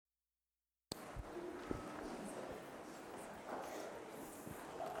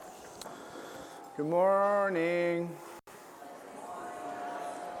Good morning.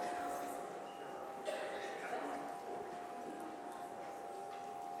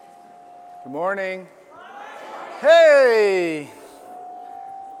 Good morning. Hey!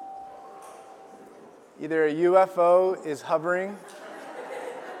 Either a UFO is hovering.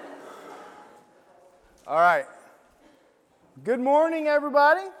 All right. Good morning,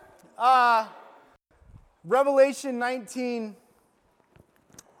 everybody. Revelation 19,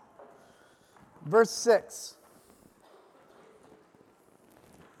 verse 6.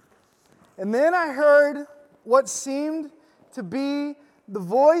 And then I heard what seemed to be the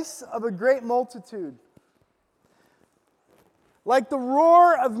voice of a great multitude, like the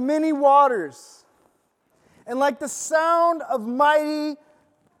roar of many waters, and like the sound of mighty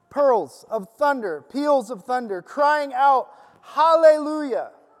peals of thunder, crying out,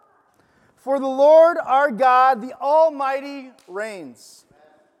 Hallelujah! For the Lord our God, the Almighty, reigns.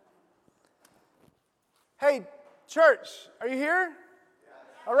 Hey, church, are you here?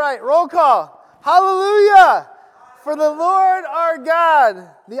 All right, roll call. Hallelujah! For the Lord our God,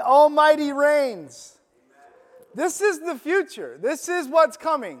 the Almighty, reigns. This is the future. This is what's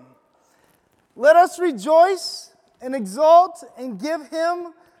coming. Let us rejoice and exult and give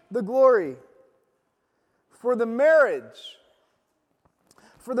Him the glory. For the marriage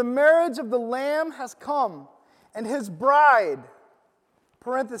of the Lamb has come, and His bride,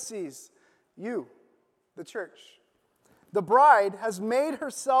 parentheses, you, the church. The bride has made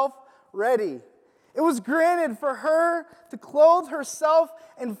herself ready. It was granted for her to clothe herself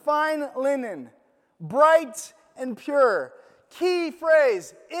in fine linen, bright and pure. Key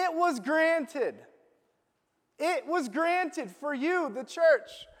phrase, it was granted. It was granted for you, the church.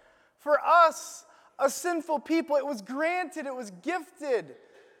 For us, a sinful people, it was granted, it was gifted.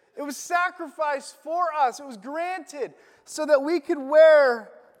 It was sacrificed for us. It was granted so that we could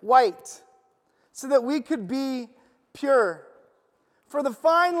wear white, so that we could be pure. For the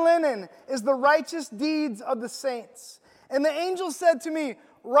fine linen is the righteous deeds of the saints. And the angel said to me,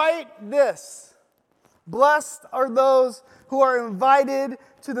 write this, blessed are those who are invited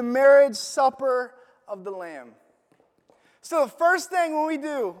to the marriage supper of the Lamb. So the first thing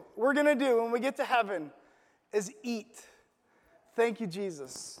we're going to do when we get to heaven is eat. Thank you,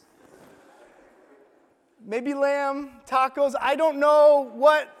 Jesus. Maybe lamb, tacos. I don't know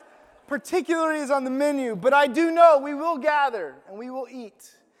what particularly is on the menu, but I do know we will gather and we will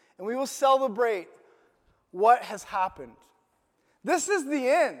eat and we will celebrate what has happened. This is the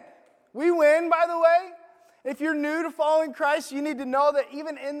end. We win, by the way. If you're new to following Christ, you need to know that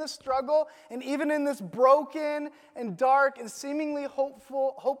even in this struggle and even in this broken and dark and seemingly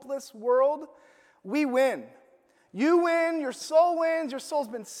hopeless world, we win. You win, your soul wins, your soul's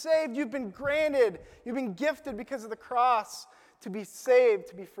been saved, you've been granted, you've been gifted because of the cross to be saved,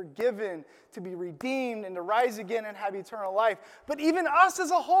 to be forgiven, to be redeemed, and to rise again and have eternal life. But even us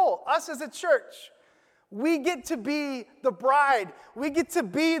as a whole, us as a church, we get to be the bride. We get to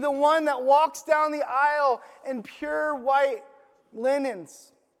be the one that walks down the aisle in pure white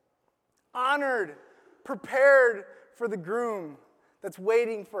linens, honored, prepared for the groom that's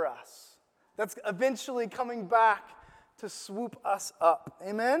waiting for us, that's eventually coming back to swoop us up.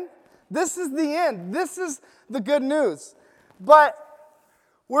 Amen? This is the end. This is the good news. But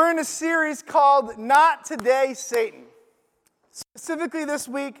we're in a series called Not Today, Satan. Specifically this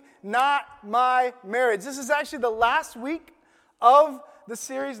week, Not My Marriage. This is actually the last week of the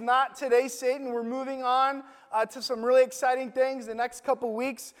series, Not Today, Satan. We're moving on to some really exciting things the next couple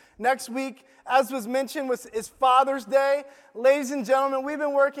weeks. Next week, as was mentioned, is Father's Day. Ladies and gentlemen, we've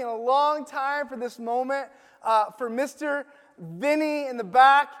been working a long time for this moment. For Mr. Vinny in the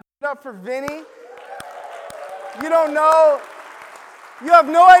back. Give it up for Vinny. You don't know, you have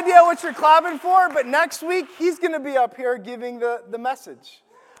no idea what you're clapping for, but next week he's going to be up here giving the message.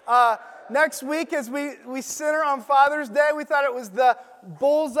 Next week, as we center on Father's Day, we thought it was the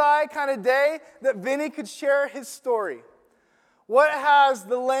bullseye kind of day that Vinny could share his story. What has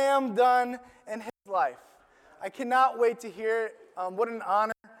the Lamb done in his life? I cannot wait to hear it. What an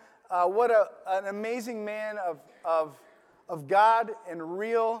honor. What an amazing man of God and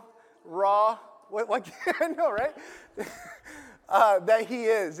real, raw, what I know, right? That he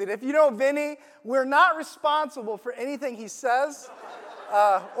is. And if you know Vinny, we're not responsible for anything he says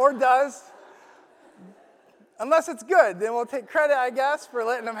or does, unless it's good. Then we'll take credit, I guess, for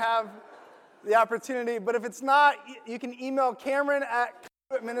letting him have the opportunity. But if it's not, you can email Cameron at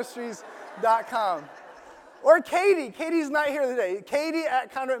conduitministries.com. Or Katie. Katie's not here today. Katie at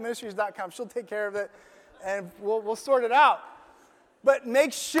conduitministries.com. She'll take care of it, and we'll sort it out. But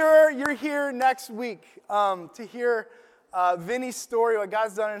make sure you're here next week to hear Vinny's story, what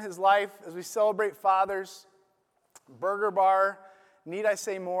God's done in his life as we celebrate fathers. Burger Bar, need I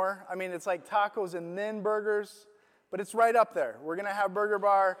say more? I mean, it's like tacos and then burgers, but it's right up there. We're going to have Burger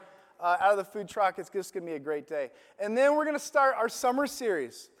Bar out of the food truck. It's just going to be a great day. And then we're going to start our summer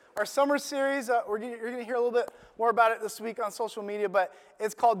series. Our summer series, you're going to hear a little bit more about it this week on social media, but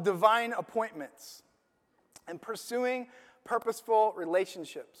it's called Divine Appointments and Pursuing Purposeful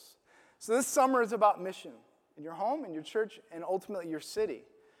Relationships. So this summer is about mission in your home, in your church, and ultimately your city.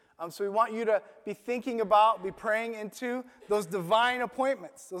 So we want you to be thinking about, be praying into those divine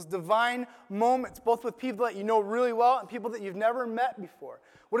appointments, those divine moments, both with people that you know really well and people that you've never met before.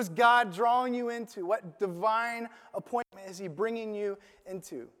 What is God drawing you into? What divine appointment is he bringing you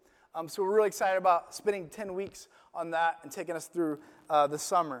into? So we're really excited about spending 10 weeks on that and taking us through the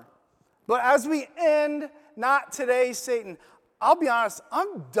summer. But as we end, not today, Satan, I'll be honest,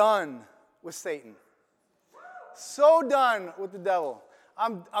 I'm done with Satan. So done with the devil.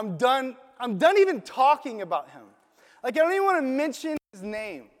 I'm done even talking about him. Like, I don't even want to mention his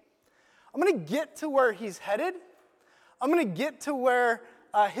name. I'm going to get to where he's headed. I'm going to get to where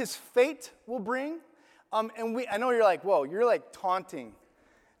his fate will bring. I know you're like, whoa, you're like taunting.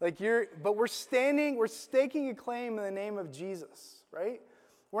 But we're staking a claim in the name of Jesus, right?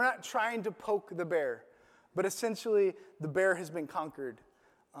 We're not trying to poke the bear, but essentially the bear has been conquered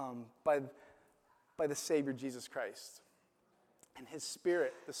by the Savior Jesus Christ. And his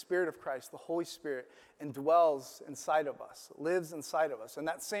Spirit, the Spirit of Christ, the Holy Spirit, indwells inside of us, lives inside of us. And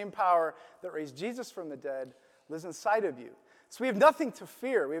that same power that raised Jesus from the dead lives inside of you. So we have nothing to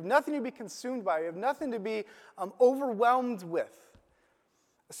fear. We have nothing to be consumed by. We have nothing to be overwhelmed with,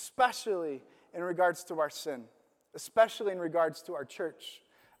 especially in regards to our sin, especially in regards to our church,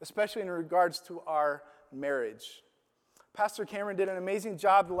 especially in regards to our marriage. Pastor Cameron did an amazing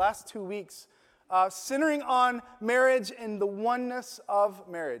job the last 2 weeks centering on marriage and the oneness of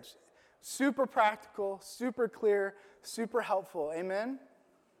marriage. Super practical, super clear, super helpful. Amen?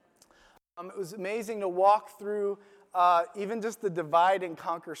 It was amazing to walk through even just the divide and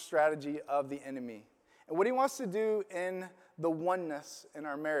conquer strategy of the enemy and what he wants to do in the oneness in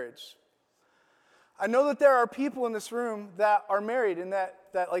our marriage. I know that there are people in this room that are married and that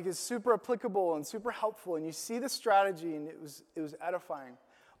like is super applicable and super helpful, and you see the strategy and it was edifying.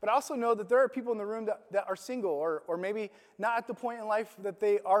 But I also know that there are people in the room that are single or maybe not at the point in life that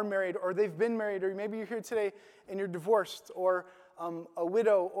they are married or they've been married, or maybe you're here today and you're divorced or a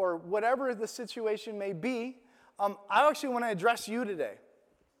widow or whatever the situation may be. I actually want to address you today.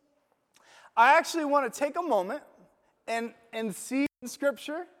 I actually want to take a moment and see in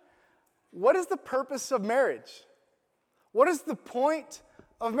Scripture, what is the purpose of marriage? What is the point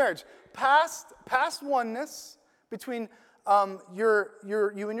of marriage? Past oneness between you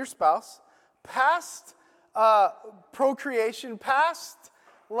and your spouse, past procreation, past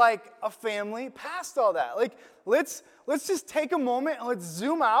like a family, past all that. Like let's just take a moment and let's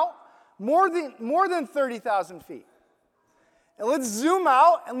zoom out more than 30,000 feet. And let's zoom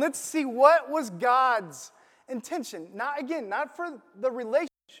out and let's see what was God's intention. Not for the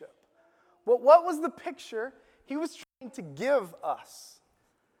relationship, but what was the picture he was trying to give us.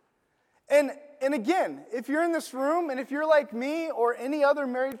 And again, if you're in this room and if you're like me or any other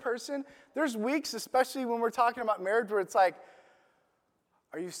married person, there's weeks, especially when we're talking about marriage, where it's like,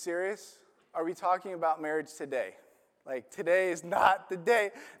 are you serious? Are we talking about marriage today? Like, today is not the day.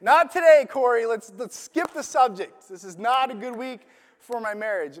 Not today, Corey. Let's skip the subject. This is not a good week for my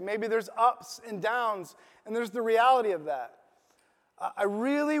marriage. And maybe there's ups and downs, and there's the reality of that. I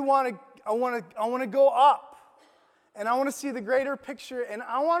really want to go up. And I want to see the greater picture, and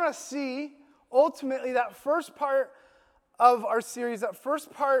I want to see, ultimately, that first part of our series, that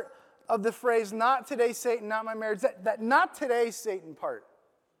first part of the phrase, not today, Satan, not my marriage, that not today, Satan part.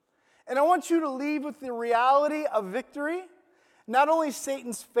 And I want you to leave with the reality of victory, not only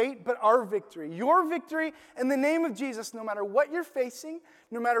Satan's fate, but our victory. Your victory in the name of Jesus, no matter what you're facing,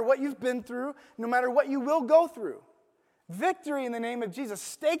 no matter what you've been through, no matter what you will go through. Victory in the name of Jesus.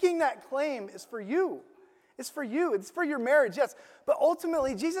 Staking that claim is for you. It's for you. It's for your marriage, yes. But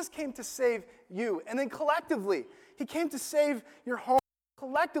ultimately, Jesus came to save you. And then collectively, he came to save your home.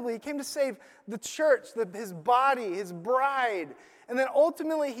 Collectively, he came to save the church, his body, his bride. And then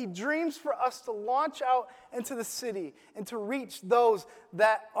ultimately, he dreams for us to launch out into the city and to reach those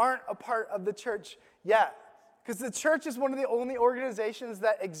that aren't a part of the church yet. Because the church is one of the only organizations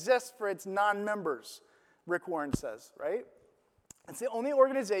that exists for its non-members, Rick Warren says, right? It's the only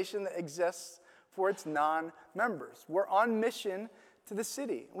organization that exists for its non-members. We're on mission to the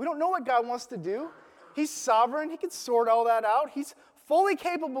city. We don't know what God wants to do. He's sovereign. He can sort all that out. He's fully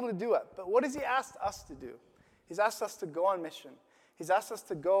capable to do it. But what has he asked us to do? He's asked us to go on mission. He's asked us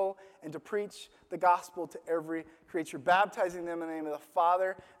to go and to preach the gospel to every creature, baptizing them in the name of the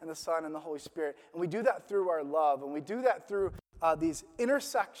Father and the Son and the Holy Spirit. And we do that through our love, and we do that through these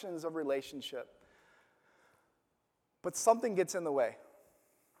intersections of relationship. But something gets in the way.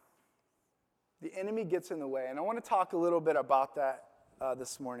 The enemy gets in the way, and I want to talk a little bit about that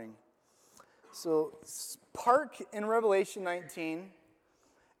this morning. So park in Revelation 19,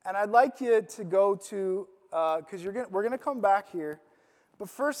 and I'd like you to go to, because we're going to come back here, but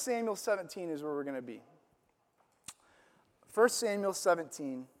 1 Samuel 17 is where we're going to be. 1 Samuel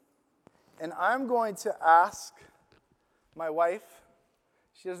 17, and I'm going to ask my wife,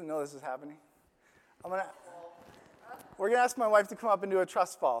 she doesn't know this is happening, we're going to ask my wife to come up and do a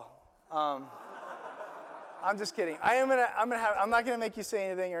trust fall. I'm just kidding. I'm not going to make you say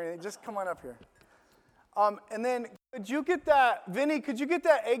anything or anything. Just come on up here. And then could you get that, Vinny, could you get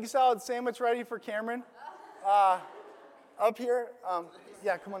that egg salad sandwich ready for Cameron? Up here?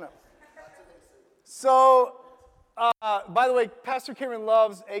 Yeah, come on up. So, by the way, Pastor Cameron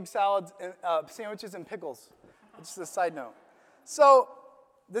loves egg salads, and sandwiches, and pickles. Just a side note. So,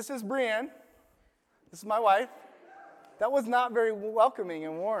 this is Brianne. This is my wife. That was not very welcoming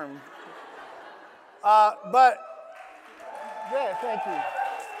and warm. But, yeah, thank you.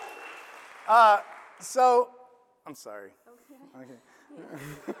 So, I'm sorry. Okay.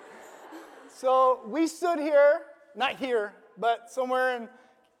 So, we stood here, not here, but somewhere in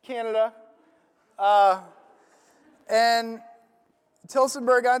Canada, and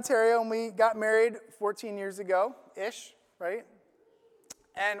Tillsonburg, Ontario, and we got married 14 years ago-ish, right?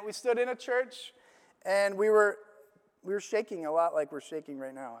 And we stood in a church, and we were shaking a lot like we're shaking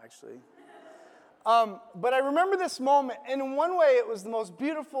right now, actually. But I remember this moment, and in one way, it was the most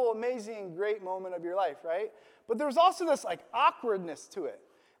beautiful, amazing, great moment of your life, right? But there was also this, awkwardness to it,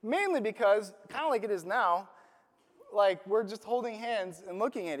 mainly because, kind of like it is now, we're just holding hands and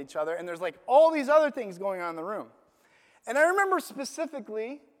looking at each other, and there's, all these other things going on in the room. And I remember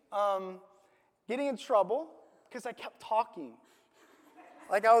specifically getting in trouble because I kept talking.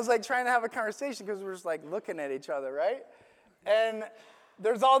 I was, trying to have a conversation because we're just, looking at each other, right? And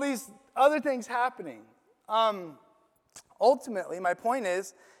there's all these other things happening. Ultimately, my point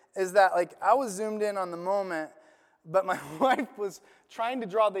is that, I was zoomed in on the moment, but my wife was trying to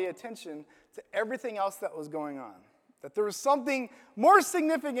draw the attention to everything else that was going on. That there was something more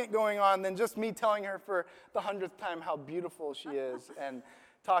significant going on than just me telling her for the 100th time how beautiful she is and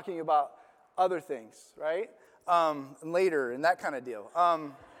talking about other things, right? Later and that kind of deal.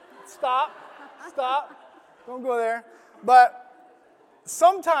 Stop. Don't go there. But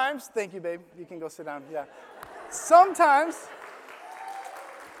sometimes, thank you, babe. You can go sit down. Yeah. Sometimes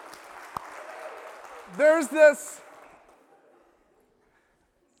there's this.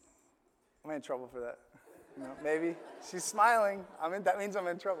 Am I in trouble for that? No, maybe. She's smiling. That means I'm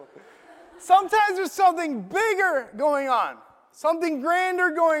in trouble. Sometimes there's something bigger going on, something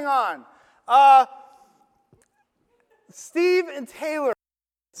grander going on. Steve and Taylor,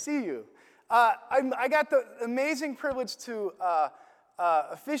 see you. I got the amazing privilege to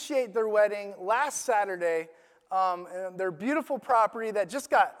officiate their wedding last Saturday. Their beautiful property that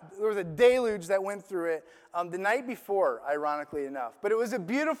there was a deluge that went through it the night before, ironically enough. But it was a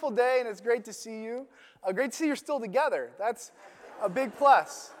beautiful day, and it's great to see you. Great to see you're still together. That's a big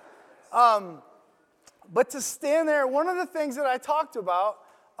plus. But to stand there, one of the things that I talked about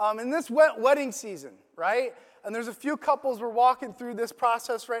in this wedding season, right? And there's a few couples we're walking through this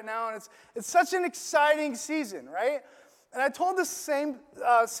process right now, and it's such an exciting season, right? And I told this same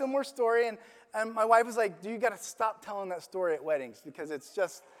similar story, and my wife was like, you got to stop telling that story at weddings because it's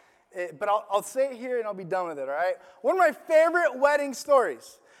just, but I'll say it here and I'll be done with it, all right? One of my favorite wedding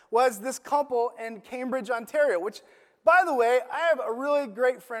stories was this couple in Cambridge, Ontario, which, by the way, I have a really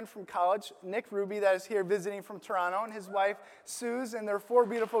great friend from college, Nick Ruby, that is here visiting from Toronto, and his wife, Suze, and their 4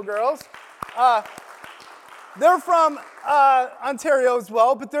 beautiful girls. They're from Ontario as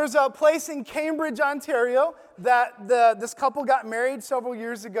well, but there's a place in Cambridge, Ontario that this couple got married several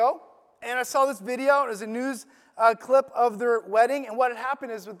years ago. And I saw this video. It was a news clip of their wedding. And what had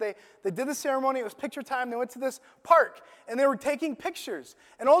happened is they did the ceremony. It was picture time. They went to this park, and they were taking pictures.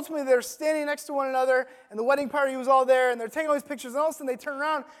 And ultimately, they were standing next to one another, and the wedding party was all there, and they're taking all these pictures. And all of a sudden, they turn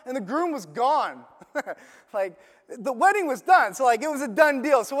around, and the groom was gone. The wedding was done. So, it was a done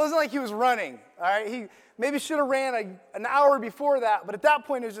deal. So it wasn't like he was running, all right? He maybe should have ran an hour before that, but at that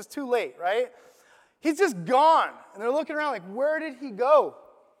point, it was just too late, right? He's just gone. And they're looking around where did he go?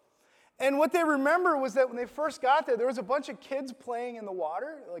 And what they remember was that when they first got there was a bunch of kids playing in the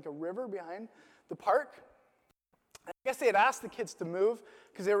water, like a river behind the park. I guess they had asked the kids to move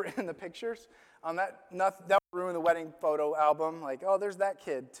because they were in the pictures. That would ruin the wedding photo album. Like, oh, there's that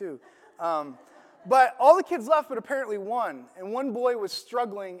kid too. But all the kids left, but apparently one. And one boy was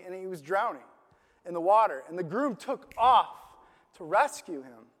struggling, and he was drowning in the water. And the groom took off to rescue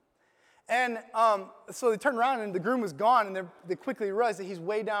him. And so they turned around, and the groom was gone, and they quickly realized that he's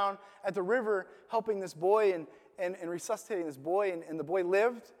way down at the river helping this boy and resuscitating this boy, and the boy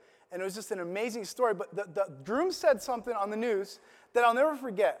lived. And it was just an amazing story. But the groom said something on the news that I'll never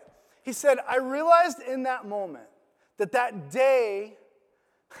forget. He said, I realized in that moment that day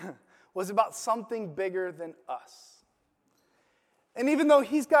was about something bigger than us. And even though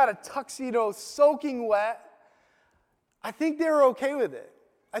he's got a tuxedo soaking wet, I think they were okay with it.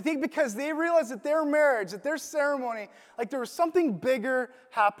 I think because they realized that their marriage, that their ceremony, like there was something bigger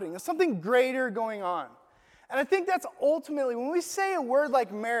happening, there's something greater going on. And I think that's ultimately, when we say a word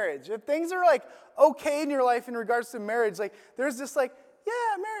like marriage, if things are like okay in your life in regards to marriage, like there's this like,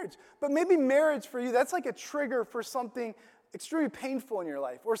 yeah, marriage. But maybe marriage for you, that's like a trigger for something extremely painful in your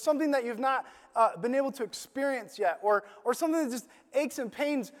life, or something that you've not been able to experience yet, or something that just aches and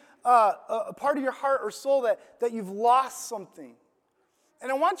pains a part of your heart or soul that you've lost something.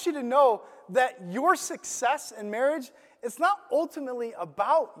 And I want you to know that your success in marriage, it's not ultimately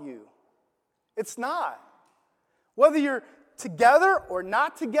about you. It's not. Whether you're together or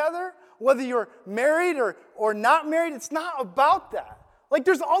not together, whether you're married or not married, it's not about that. Like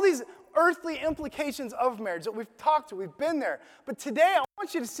there's all these earthly implications of marriage that we've talked to, we've been there. But today I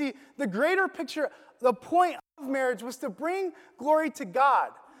want you to see the greater picture. The point of marriage was to bring glory to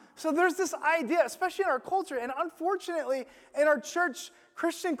God. So there's this idea, especially in our culture, and unfortunately in our church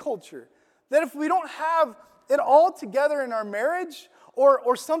Christian culture, that if we don't have it all together in our marriage,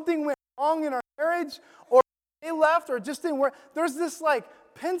 or something went wrong in our marriage, or they left, or just didn't work, there's this like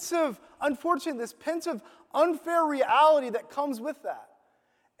pensive, unfortunately, this pensive, unfair reality that comes with that.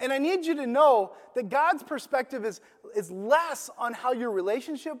 And I need you to know that God's perspective is less on how your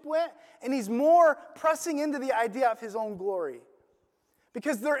relationship went, and he's more pressing into the idea of his own glory.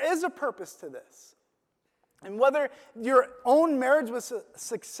 Because there is a purpose to this. And whether your own marriage was a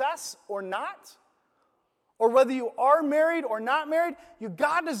success or not, or whether you are married or not married, you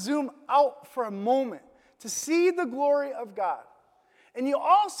got to zoom out for a moment to see the glory of God. And you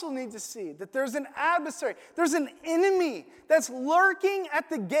also need to see that there's an adversary, there's an enemy that's lurking at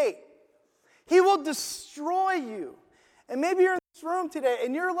the gate. He will destroy you. And maybe you're in this room today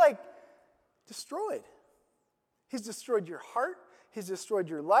and you're like destroyed. He's destroyed your heart. He's destroyed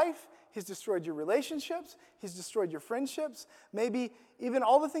your life. He's destroyed your relationships. He's destroyed your friendships. Maybe even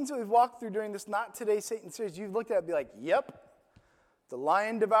all the things that we've walked through during this Not Today Satan series, you've looked at it and be like, yep, the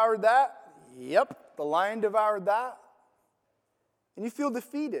lion devoured that. Yep, the lion devoured that. And you feel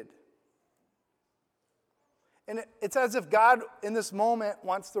defeated. And it's as if God, in this moment,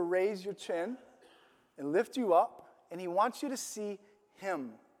 wants to raise your chin and lift you up, and he wants you to see him. And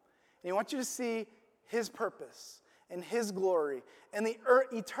he wants you to see his purpose and his glory and the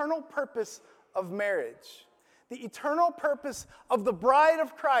eternal purpose of marriage. The eternal purpose of the bride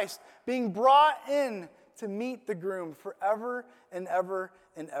of Christ being brought in to meet the groom forever and ever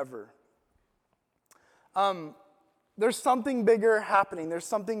and ever. There's something bigger happening. There's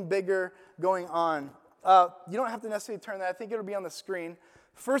something bigger going on. You don't have to necessarily turn that. I think it'll be on the screen.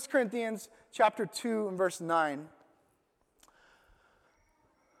 1 Corinthians chapter 2 and verse 9.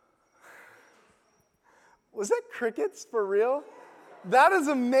 Was that crickets for real? That is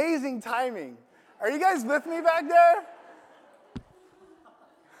amazing timing. Are you guys with me back there?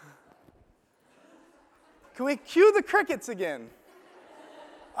 Can we cue the crickets again?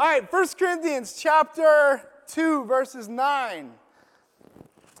 All right, 1 Corinthians chapter 2, verses 9.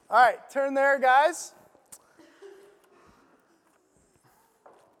 All right, turn there, guys.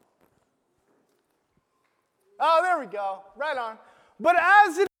 Oh, there we go. Right on. But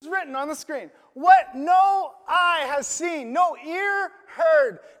as it is written on the screen, what no eye has seen, no ear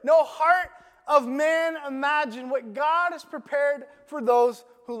heard, no heart of man imagined, what God has prepared for those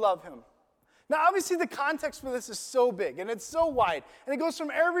who love him. Now, obviously, the context for this is so big, and it's so wide, and it goes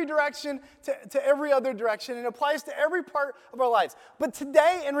from every direction to every other direction, and it applies to every part of our lives. But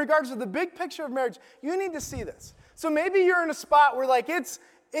today, in regards to the big picture of marriage, you need to see this. So maybe you're in a spot where, like, it's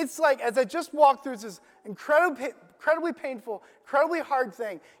like, as I just walked through, it's this incredibly painful, incredibly hard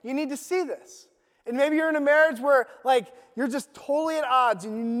thing. You need to see this. And maybe you're in a marriage where, like, you're just totally at odds,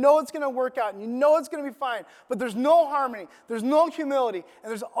 and you know it's going to work out, and you know it's going to be fine, but there's no harmony, there's no humility,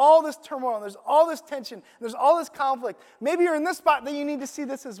 and there's all this turmoil, and there's all this tension, and there's all this conflict. Maybe you're in this spot that you need to see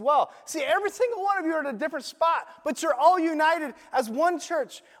this as well. See, every single one of you are at a different spot, but you're all united as one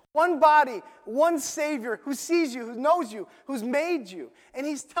church, one body, one Savior who sees you, who knows you, who's made you. And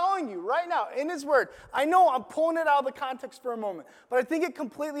he's telling you right now in his word, I know I'm pulling it out of the context for a moment, but I think it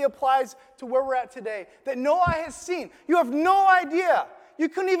completely applies to where we're at today, that no eye has seen. You have no idea. You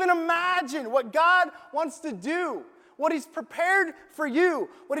couldn't even imagine what God wants to do, what he's prepared for you,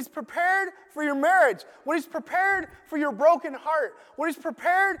 what he's prepared for your marriage, what he's prepared for your broken heart, what he's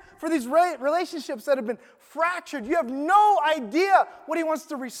prepared for these relationships that have been fractured. You have no idea what he wants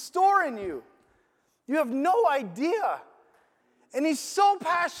to restore in you. You have no idea. And he's so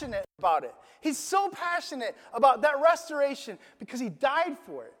passionate about it. He's so passionate about that restoration because he died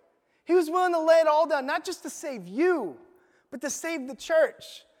for it. He was willing to lay it all down, not just to save you, but to save the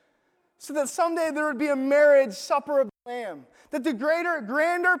church. So that someday there would be a marriage supper of the Lamb. That the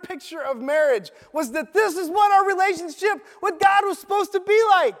grander picture of marriage was that this is what our relationship with God was supposed to be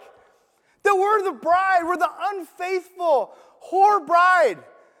like. That we're the bride, we're the unfaithful whore bride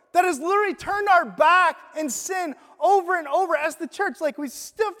that has literally turned our back in sin over and over as the church. Like we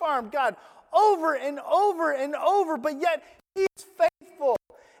stiff-armed God over and over and over, but yet he's faithful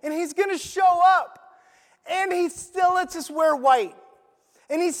and he's going to show up. And he still lets us wear white.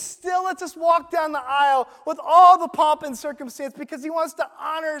 And he still lets us walk down the aisle with all the pomp and circumstance because he wants to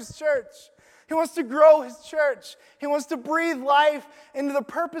honor his church. He wants to grow his church. He wants to breathe life into the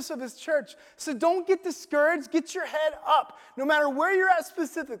purpose of his church. So don't get discouraged. Get your head up. No matter where you're at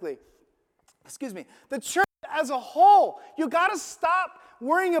specifically. The church as a whole, you got to stop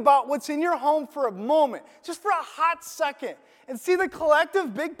worrying about what's in your home for a moment. Just for a hot second. And see the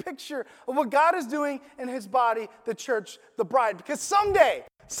collective big picture of what God is doing in his body, the church, the bride. Because someday,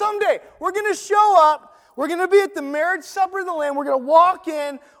 we're going to show up. We're going to be at the marriage supper of the Lamb. We're going to walk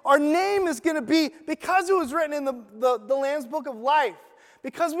in. Our name is going to be, because it was written in the Lamb's book of life,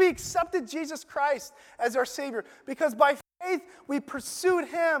 because we accepted Jesus Christ as our Savior, because by faith we pursued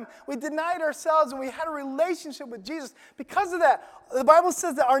him, we denied ourselves, and we had a relationship with Jesus. Because of that, the Bible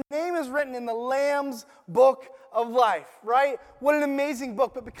says that our name is written in the Lamb's book of life, right? What an amazing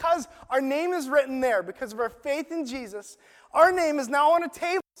book. But because our name is written there, because of our faith in Jesus, our name is now on a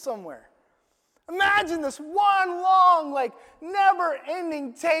table somewhere. Imagine this one long,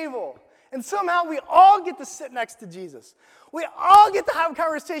 never-ending table. And somehow we all get to sit next to Jesus. We all get to have a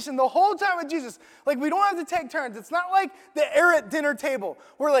conversation the whole time with Jesus. We don't have to take turns. It's not like the at dinner table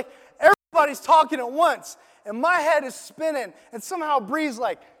where everybody's talking at once and my head is spinning and somehow Bree's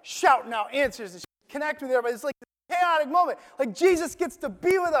shouting out answers and connect with everybody. It's like a chaotic moment. Jesus gets to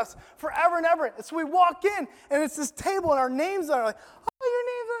be with us forever and ever. And so we walk in and it's this table and our names are your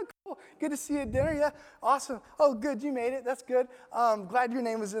name's on. Cool. Good to see you at dinner. Yeah, awesome. Oh, good, you made it. That's good. Glad your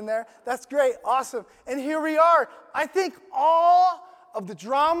name was in there. That's great. Awesome. And here we are. I think all of the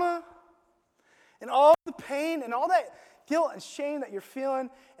drama and all the pain and all that guilt and shame that you're feeling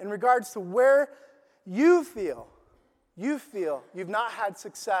in regards to where you feel you've not had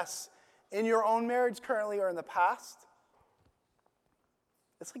success in your own marriage currently or in the past,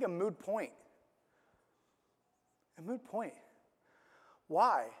 it's like a moot point. A moot point.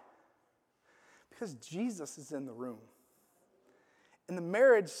 Why? Because Jesus is in the room. And the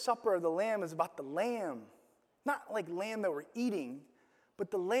marriage supper of the Lamb is about the lamb. Not like lamb that we're eating, but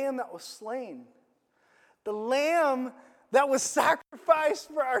the lamb that was slain. The lamb that was sacrificed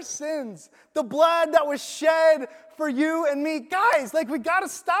for our sins. The blood that was shed for you and me. Guys, we got to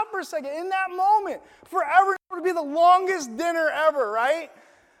stop for a second. In that moment, forever to be the longest dinner ever, right?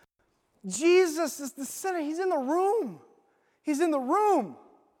 Jesus is the center. He's in the room. He's in the room.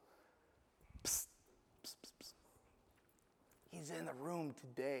 Psst, psst, psst, psst. He's in the room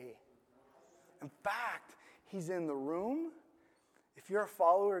today. In fact, he's in the room. If you're a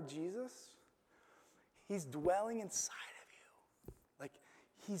follower of Jesus, he's dwelling inside of you.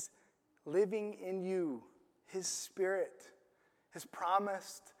 He's living in you. His Spirit has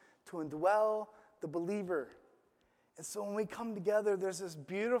promised to indwell the believer. And so when we come together, there's this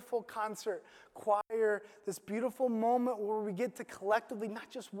beautiful concert choir, this beautiful moment where we get to collectively not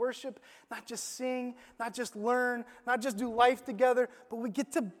just worship, not just sing, not just learn, not just do life together, but we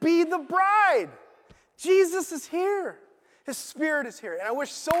get to be the bride. Jesus is here. His Spirit is here. And I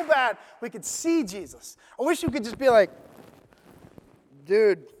wish so bad we could see Jesus. I wish we could just be like,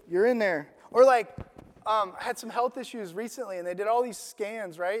 dude, you're in there. Or I had some health issues recently, and they did all these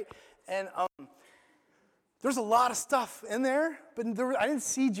scans, right? And there's a lot of stuff in there, but I didn't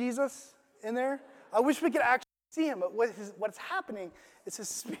see Jesus in there. I wish we could actually see him, but what's happening is his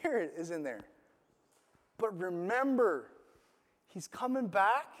Spirit is in there. But remember, he's coming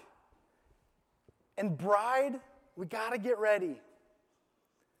back, and bride, we got to get ready.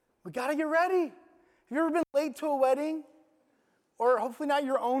 We got to get ready. Have you ever been late to a wedding? or hopefully not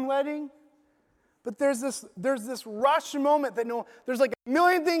your own wedding, but there's this rush moment that there's like a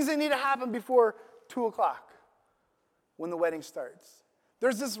million things that need to happen before 2 o'clock when the wedding starts.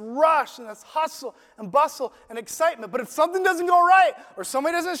 There's this rush and this hustle and bustle and excitement. But if something doesn't go right, or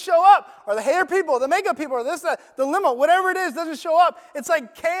somebody doesn't show up, or the hair people, the makeup people, or this, that, the limo, whatever it is, doesn't show up, it's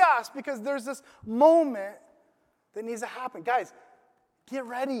like chaos because there's this moment that needs to happen. Guys, get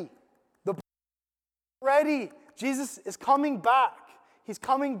ready. Ready. Jesus is coming back. He's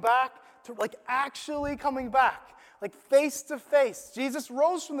coming back to actually coming back. Like face to face. Jesus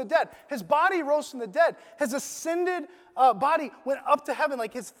rose from the dead. His body rose from the dead. His ascended body went up to heaven,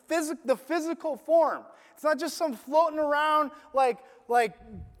 like the physical form. It's not just some floating around like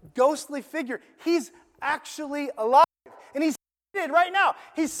ghostly figure. He's actually alive. And he's seated right now.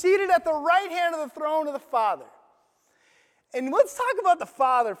 He's seated at the right hand of the throne of the Father. And let's talk about the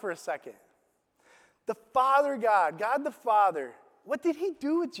Father for a second. The Father God the Father, what did he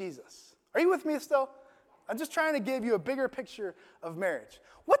do with Jesus? Are you with me still? I'm just trying to give you a bigger picture of marriage.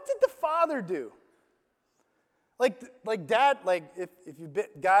 What did the Father do? Like dad, if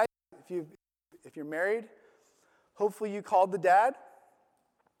you're married, hopefully you called the dad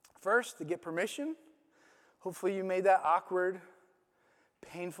first to get permission. Hopefully you made that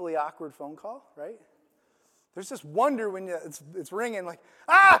painfully awkward phone call, right? There's this wonder when it's ringing,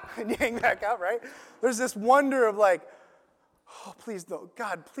 and you hang back up, right? There's this wonder of oh, please don't,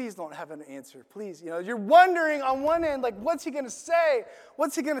 God, please don't have an answer, please. You're wondering on one end, what's he going to say?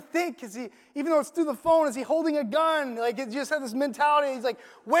 What's he going to think? Even though it's through the phone, is he holding a gun? You just have this mentality. He's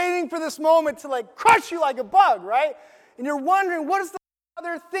waiting for this moment to crush you like a bug, right? And you're wondering, what does the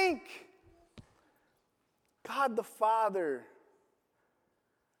Father think? God the Father,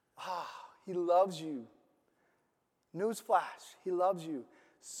 he loves you. Newsflash, he loves you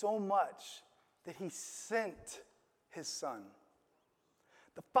so much that he sent his Son.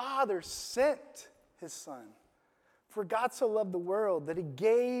 The Father sent his Son. For God so loved the world that he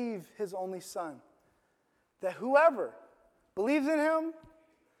gave his only Son, that whoever believes in him,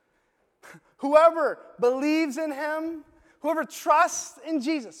 whoever trusts in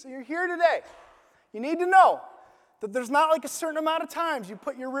Jesus. So you're here today. You need to know that there's not a certain amount of times you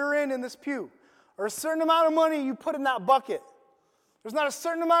put your rear end in this pew, or a certain amount of money you put in that bucket. There's not a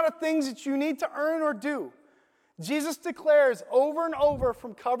certain amount of things that you need to earn or do. Jesus declares over and over,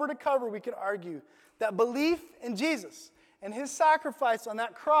 from cover to cover, we could argue, that belief in Jesus and his sacrifice on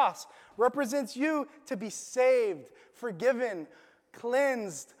that cross represents you to be saved, forgiven,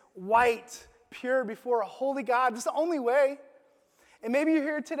 cleansed, white, pure before a holy God. This is the only way. And maybe you're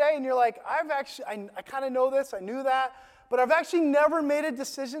here today and you're like, I kind of know this, I knew that, but I've actually never made a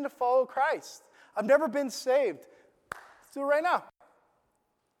decision to follow Christ. I've never been saved. Let's do it right now.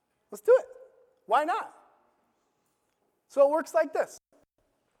 Let's do it. Why not? So it works like this.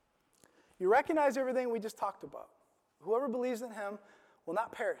 You recognize everything we just talked about. Whoever believes in him will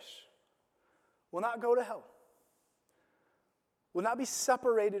not perish, will not go to hell, will not be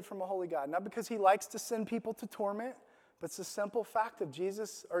separated from a holy God. Not because he likes to send people to torment, but it's the simple fact of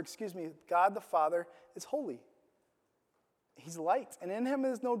God the Father is holy. He's light, and in him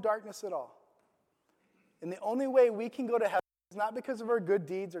is no darkness at all. And the only way we can go to heaven is not because of our good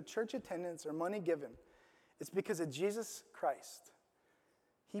deeds or church attendance or money given. It's because of Jesus Christ.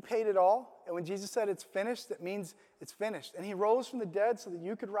 He paid it all, and when Jesus said it's finished, that means it's finished. And he rose from the dead so that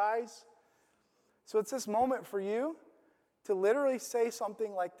you could rise. So it's this moment for you to literally say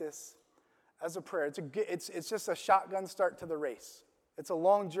something like this as a prayer. It's just a shotgun start to the race. It's a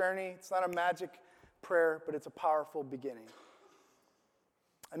long journey. It's not a magic prayer, but it's a powerful beginning.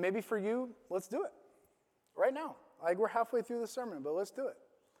 And maybe for you, let's do it right now. We're halfway through the sermon, but let's do it.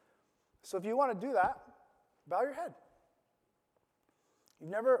 So if you want to do that, bow your head. You've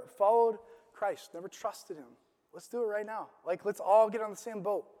never followed Christ, never trusted him. Let's do it right now. Let's all get on the same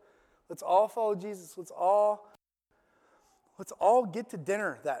boat. Let's all follow Jesus. Let's all get to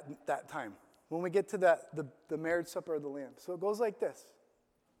dinner that time when we get to the marriage supper of the Lamb. So it goes like this.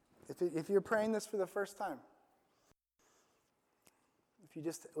 If you're praying this for the first time, if you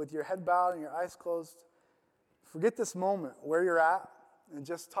just, with your head bowed and your eyes closed, forget this moment where you're at and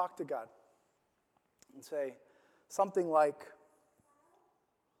just talk to God and say something like,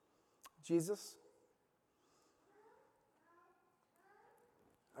 Jesus,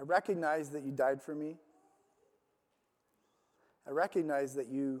 I recognize that you died for me. I recognize that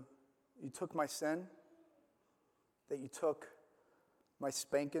you took my sin, that you took my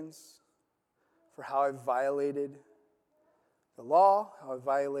spankings for how I violated the law, how I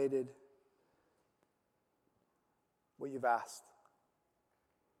violated what you've asked.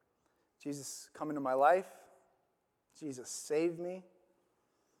 Jesus, come into my life, Jesus, save me.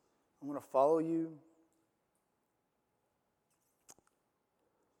 I want to follow you.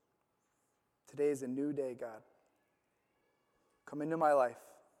 Today is a new day, God. Come into my life.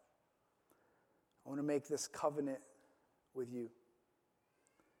 I want to make this covenant with you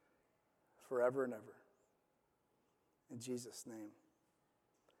forever and ever. In Jesus' name,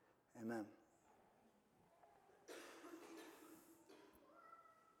 amen.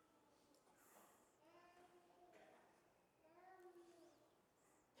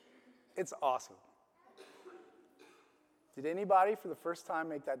 It's awesome. Did anybody for the first time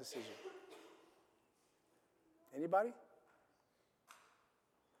make that decision? Anybody?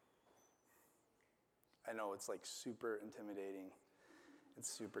 I know it's like super intimidating. It's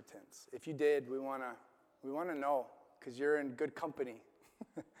super tense. If you did, we want to know, because you're in good company.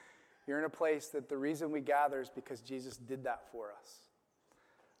 You're in a place that the reason we gather is because Jesus did that for us.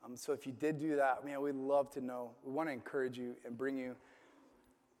 So if you did do that, man, we'd love to know. We want to encourage you and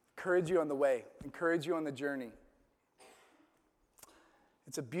encourage you on the way, encourage you on the journey.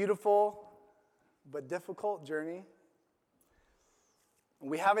 It's a beautiful but difficult journey.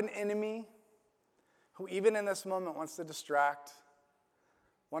 And we have an enemy who even in this moment wants to distract,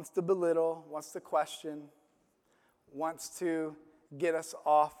 wants to belittle, wants to question, wants to get us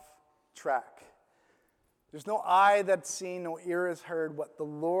off track. There's no eye that's seen, no ear has heard what the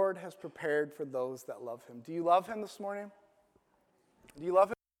Lord has prepared for those that love him. Do you love him this morning? Do you love him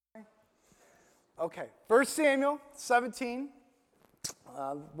this morning? Okay, 1 Samuel 17.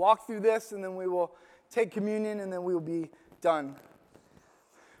 Walk through this and then we will take communion and then we will be done.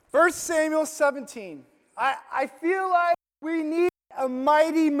 1 Samuel 17. I feel like we need a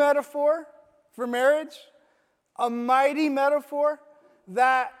mighty metaphor for marriage. A mighty metaphor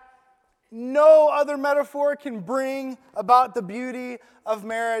that no other metaphor can bring about the beauty of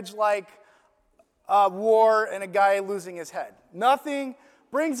marriage like war and a guy losing his head. Nothing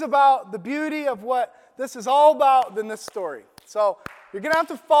brings about the beauty of what this is all about than this story. So you're going to have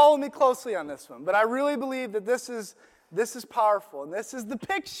to follow me closely on this one. But I really believe that this is powerful. And this is the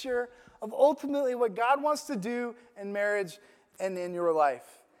picture of ultimately what God wants to do in marriage and in your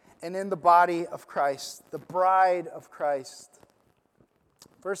life and in the body of Christ, the bride of Christ.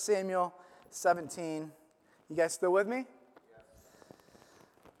 1 Samuel 17. You guys still with me? Yes.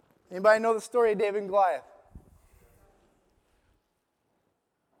 Anybody know the story of David and Goliath?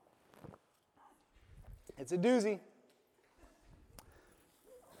 It's a doozy.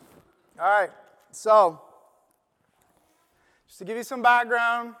 All right, so just to give you some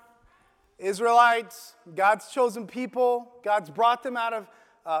background, Israelites, God's chosen people, God's brought them out of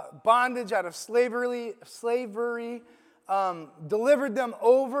bondage, out of slavery, delivered them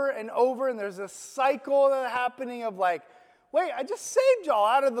over and over, and there's a cycle that's happening of like, wait, I just saved y'all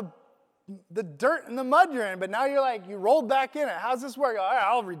out of the dirt and the mud you're in, but now you're like, you rolled back in it. How's this work? All right,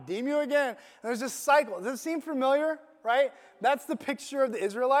 I'll redeem you again. And there's this cycle. Does it seem familiar, right? That's the picture of the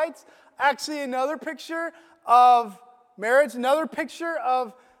Israelites. Actually, another picture of marriage, another picture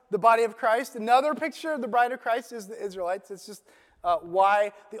of the body of Christ, another picture of the bride of Christ is the Israelites. It's just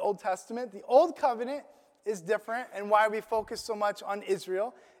why the Old Testament, the Old Covenant is different, and why we focus so much on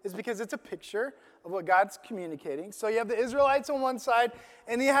Israel is because it's a picture of what God's communicating. So you have the Israelites on one side,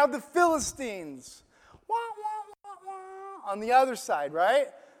 and you have the Philistines on the other side, right?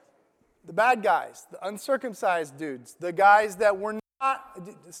 The bad guys, the uncircumcised dudes, the guys that were not,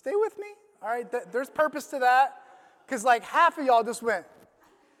 stay with me, all right? There's purpose to that, because like half of y'all just went.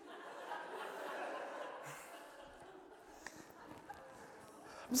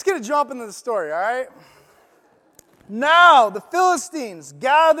 I'm just going to jump into the story, all right? Now the Philistines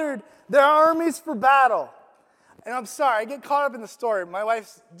gathered their armies for battle. And I'm sorry, I get caught up in the story. My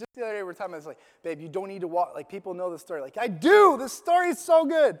wife's, just the other day we were talking about, it's like, babe, you don't need to walk. Like, people know the story. Like, I do. This story is so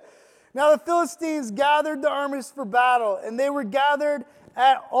good. Now the Philistines gathered the armies for battle, and they were gathered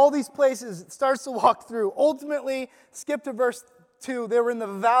at all these places. It starts to walk through. Ultimately, skip to verse 2, they were in the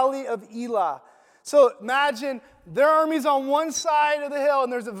valley of Elah. So imagine their army's on one side of the hill,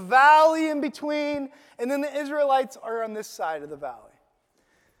 and there's a valley in between, and then the Israelites are on this side of the valley.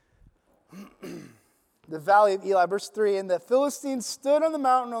 The valley of Elah, verse 3, and the Philistines stood on the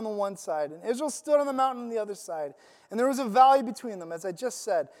mountain on the one side, and Israel stood on the mountain on the other side. And there was a valley between them, as I just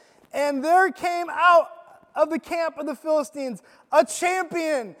said. And there came out of the camp of the Philistines a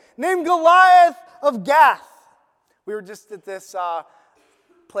champion named Goliath of Gath. We were just at this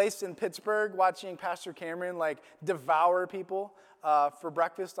place in Pittsburgh watching Pastor Cameron like devour people for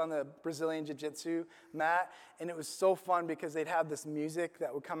breakfast on the Brazilian Jiu-Jitsu mat, and it was so fun because they'd have this music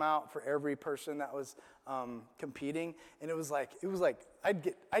that would come out for every person that was competing, and it was like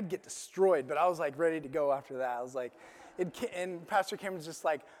I'd get destroyed, but I was like ready to go after that. I was like, and Pastor Cameron's just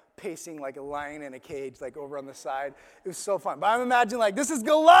like pacing like a lion in a cage, like over on the side. It was so fun. But I'm imagining like, this is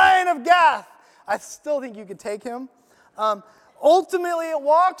Goliath of Gath. I still think you could take him. Ultimately, it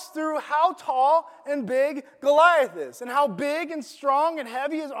walks through how tall and big Goliath is and how big and strong and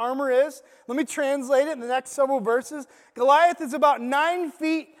heavy his armor is. Let me translate it in the next several verses. Goliath is about 9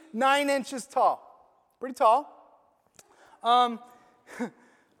 feet, 9 inches tall. Pretty tall.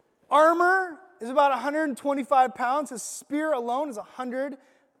 Armor is about 125 pounds. His spear alone is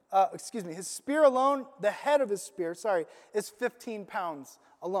his spear alone, the head of his spear, is 15 pounds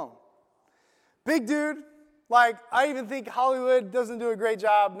alone. Big dude. Like, I even think Hollywood doesn't do a great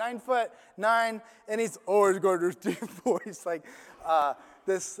job. 9'9", and he's always got this deep voice, like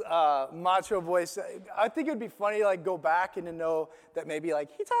this macho voice. I think it would be funny to like go back and to know that maybe like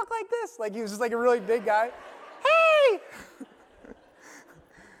he talked like this, like he was just like a really big guy. Hey,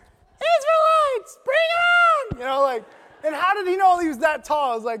 Israelites, bring on! You know, like, and how did he know he was that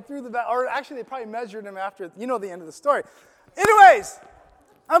tall? It was like through the back, or actually they probably measured him after. You know the end of the story. Anyways.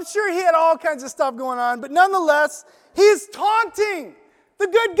 I'm sure he had all kinds of stuff going on, but nonetheless, he's taunting the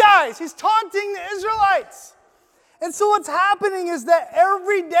good guys. He's taunting the Israelites. And so what's happening is that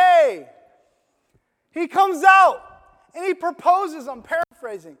every day he comes out and he proposes, I'm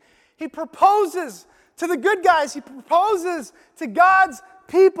paraphrasing, he proposes to the good guys, he proposes to God's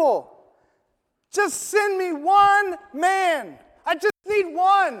people. Just send me one man. I just need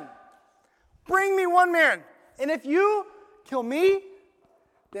one. Bring me one man. And if you kill me,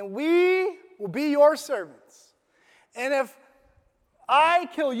 then we will be your servants. And if I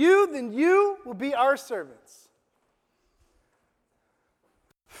kill you, then you will be our servants.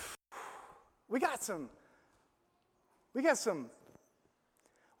 We got some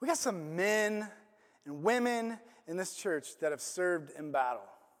men and women in this church that have served in battle.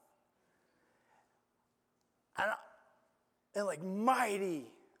 And like mighty,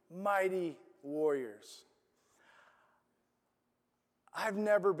 mighty warriors. I've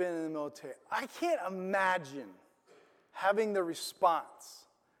never been in the military. I can't imagine having the response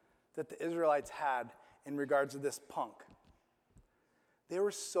that the Israelites had in regards to this punk. They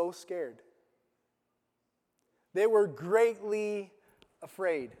were so scared. They were greatly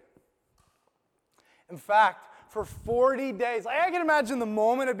afraid. In fact, for 40 days, I can imagine the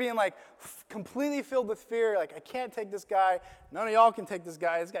moment of being like completely filled with fear. Like, I can't take this guy. None of y'all can take this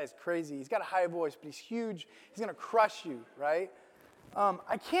guy. This guy's crazy. He's got a high voice, but he's huge. He's going to crush you, right?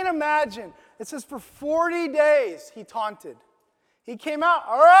 I can't imagine. It says for 40 days he taunted. He came out,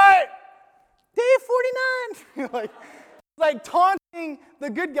 all right, day 49. like taunting the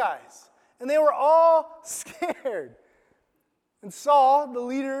good guys. And they were all scared. And Saul, the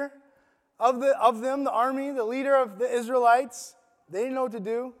leader of them, the army, the leader of the Israelites, they didn't know what to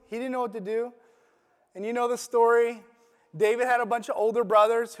do. He didn't know what to do. And you know the story. David had a bunch of older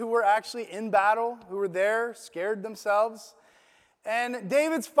brothers who were actually in battle, who were there, scared themselves. And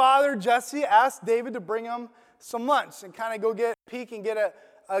David's father, Jesse, asked David to bring him some lunch and kind of go get a peek and get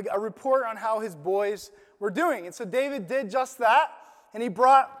a report on how his boys were doing. And so David did just that, and he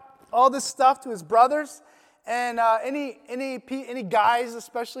brought all this stuff to his brothers. And any guys,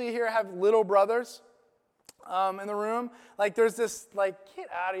 especially here, have little brothers in the room. Like, there's this, like, get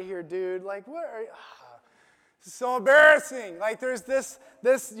out of here, dude. Like, what are you? This is so embarrassing. Like, there's this,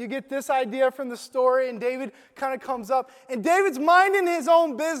 you get this idea from the story, and David kind of comes up, and David's minding his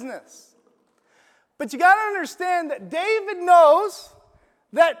own business. But you got to understand that David knows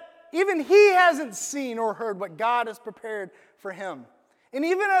that even he hasn't seen or heard what God has prepared for him. And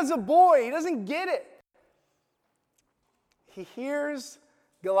even as a boy, he doesn't get it. He hears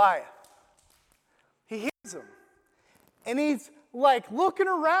Goliath. He hears him. And he's like looking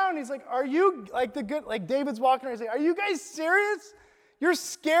around. He's like, are you, like David's walking around. He's like, are you guys serious? You're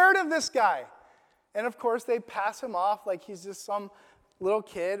scared of this guy. And of course, they pass him off like he's just some little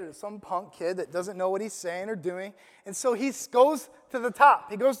kid or some punk kid that doesn't know what he's saying or doing. And so he goes to the top.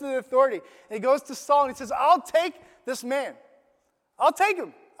 He goes to the authority. And he goes to Saul and he says, I'll take this man. I'll take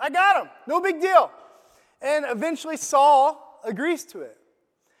him. I got him. No big deal. And eventually Saul agrees to it.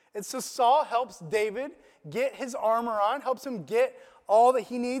 And so Saul helps David get his armor on, helps him get all that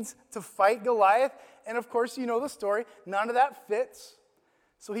he needs to fight Goliath. And of course, you know the story. None of that fits.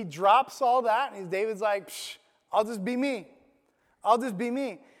 So he drops all that, and David's like, I'll just be me. I'll just be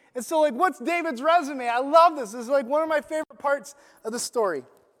me. And so, like, what's David's resume? I love this. This is like one of my favorite parts of the story.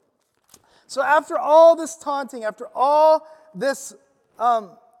 So after all this taunting, after all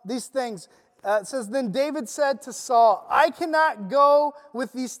these things. It says, then David said to Saul, I cannot go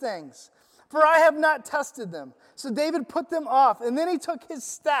with these things, for I have not tested them. So David put them off, and then he took his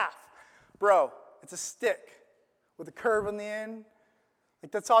staff. Bro, it's a stick with a curve on the end.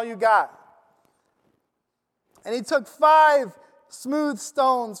 Like, that's all you got. And he took 5 smooth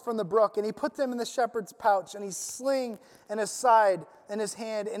stones from the brook, and he put them in the shepherd's pouch, and he sling in his side in his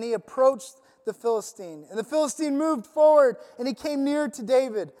hand, and he approached the Philistine. And the Philistine moved forward, and he came near to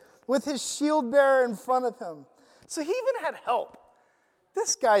David with his shield bearer in front of him. So he even had help.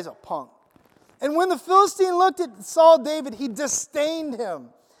 This guy's a punk. And when the Philistine looked at Saul David, he disdained him.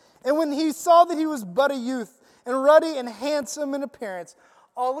 And when he saw that he was but a youth, and ruddy and handsome in appearance,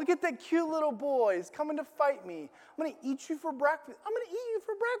 oh, look at that cute little boy. He's coming to fight me. I'm going to eat you for breakfast. I'm going to eat you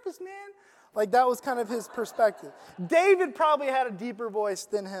for breakfast, man. Like, that was kind of his perspective. David probably had a deeper voice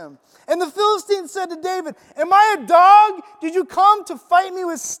than him. And the Philistine said to David, am I a dog? Did you come to fight me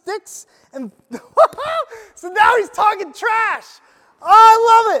with sticks? And so now he's talking trash. Oh,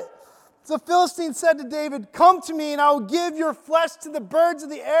 I love it. So the Philistine said to David, come to me, and I will give your flesh to the birds of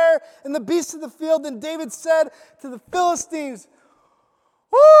the air and the beasts of the field. Then David said to the Philistines,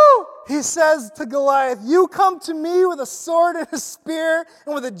 woo! He says to Goliath, you come to me with a sword and a spear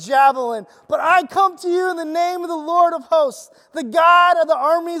and with a javelin, but I come to you in the name of the Lord of hosts, the God of the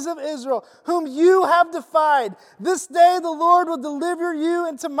armies of Israel, whom you have defied. This day the Lord will deliver you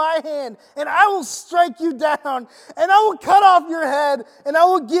into my hand, and I will strike you down, and I will cut off your head, and I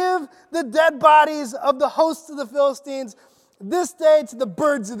will give the dead bodies of the hosts of the Philistines this day to the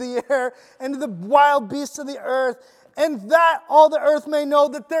birds of the air and to the wild beasts of the earth, and that all the earth may know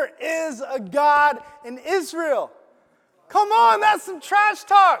that there is a God in Israel. Come on, that's some trash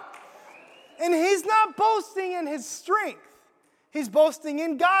talk. And he's not boasting in his strength. He's boasting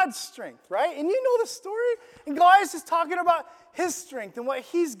in God's strength, right? And you know the story. And Goliath is talking about his strength and what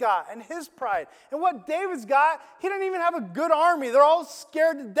he's got and his pride. And what David's got, he doesn't even have a good army. They're all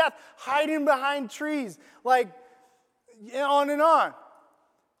scared to death, hiding behind trees, like on and on.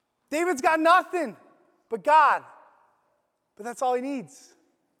 David's got nothing but God. But that's all he needs.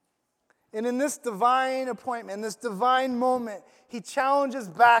 And in this divine appointment, in this divine moment, he challenges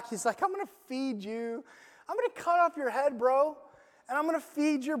back. He's like, I'm going to feed you. I'm going to cut off your head, bro. And I'm going to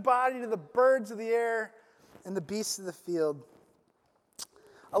feed your body to the birds of the air and the beasts of the field.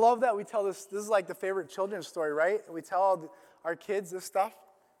 I love that we tell this. This is like the favorite children's story, right? We tell all our kids this stuff.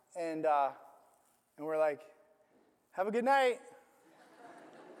 And we're like, have a good night.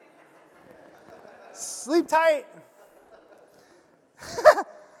 Sleep tight.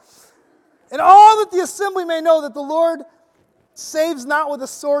 And all that the assembly may know that the Lord saves not with a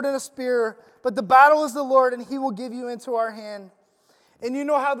sword and a spear, but the battle is the Lord, and he will give you into our hand. And you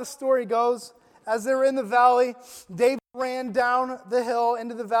know how the story goes. As they were in the valley, David ran down the hill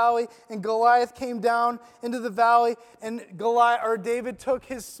into the valley, and Goliath came down into the valley, and David took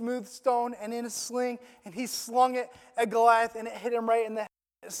his smooth stone and in a sling, and he slung it at Goliath, and it hit him right in the head.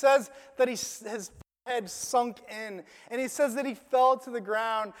 It says that his head sunk in, and he says that he fell to the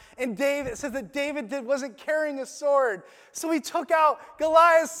ground. And it says that David wasn't carrying a sword, so he took out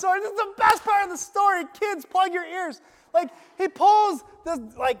Goliath's sword. This is the best part of the story. Kids, plug your ears. Like, he pulls this,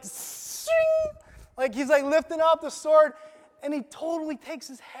 like he's like lifting up the sword, and he totally takes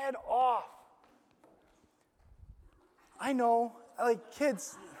his head off. I know, like,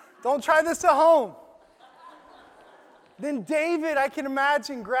 kids, don't try this at home. Then David, I can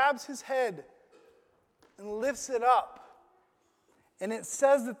imagine, grabs his head and lifts it up. And it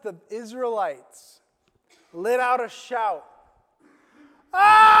says that the Israelites let out a shout.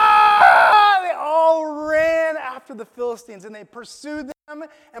 Ah! They all ran after the Philistines, and they pursued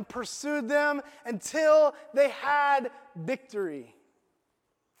them until they had victory.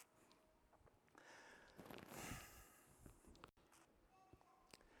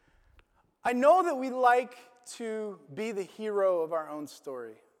 I know that we like to be the hero of our own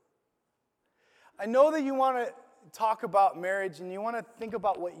story. I know that you want to talk about marriage and you want to think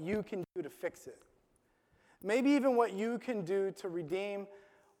about what you can do to fix it. Maybe even what you can do to redeem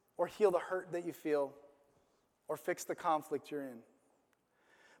or heal the hurt that you feel or fix the conflict you're in.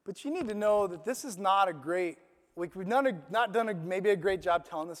 But you need to know that this is not a great, we've not done maybe a great job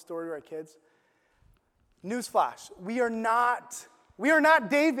telling this story to our kids. Newsflash, we are not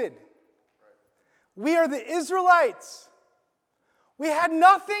David. We are the Israelites. We had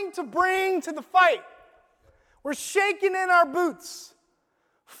nothing to bring to the fight. We're shaking in our boots,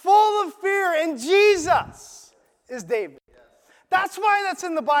 full of fear, and Jesus is David. That's why that's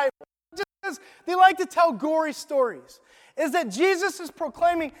in the Bible. Just because they like to tell gory stories, is that Jesus is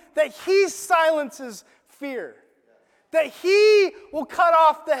proclaiming that he silences fear. that he will cut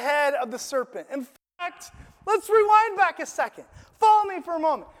off the head of the serpent. In fact, let's rewind back a second. Follow me for a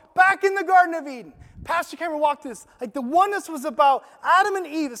moment. Back in the Garden of Eden, Pastor Cameron walked this. Like the oneness was about Adam and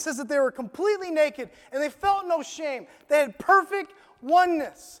Eve. It says that they were completely naked and they felt no shame. They had perfect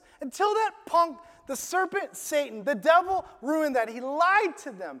oneness. Until that punk, the serpent, Satan, the devil ruined that. He lied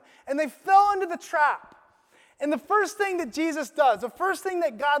to them and they fell into the trap. And the first thing that Jesus does, the first thing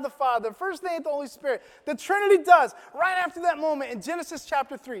that God the Father, the first thing that the Holy Spirit, the Trinity does right after that moment in Genesis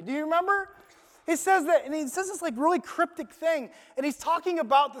chapter 3. Do you remember? He says that, and he says this like really cryptic thing, and he's talking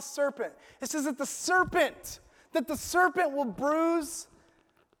about the serpent. It says that the serpent will bruise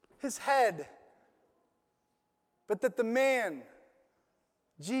his head, but that the man,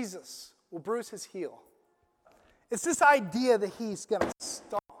 Jesus, will bruise his heel. It's this idea that he's going to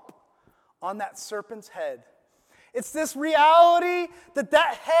stomp on that serpent's head. It's this reality that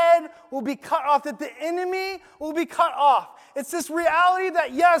head will be cut off, that the enemy will be cut off. It's this reality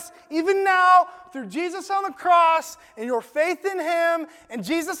that, yes, even now, through Jesus on the cross and your faith in him and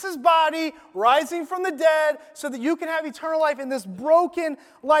Jesus' body rising from the dead so that you can have eternal life in this broken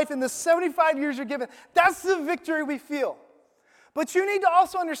life in the 75 years you're given, that's the victory we feel. But you need to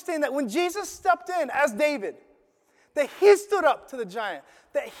also understand that when Jesus stepped in as David, that he stood up to the giant,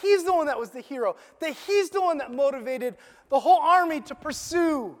 that he's the one that was the hero, that he's the one that motivated the whole army to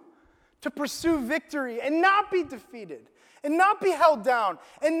pursue victory and not be defeated and not be held down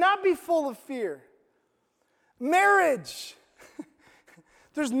and not be full of fear. Marriage.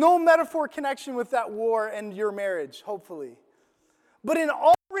 There's no metaphor connection with that war and your marriage, hopefully. But in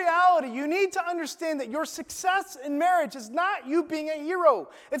all reality, you need to understand that your success in marriage is not you being a hero.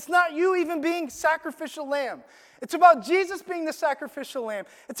 It's not you even being sacrificial lamb. It's about Jesus being the sacrificial lamb.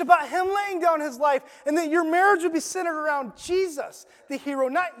 It's about him laying down his life, and that your marriage would be centered around Jesus, the hero,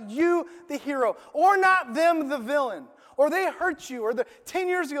 not you, the hero, or not them, the villain. Or they hurt you, or 10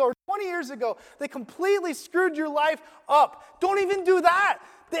 years ago, or 20 years ago, they completely screwed your life up. Don't even do that.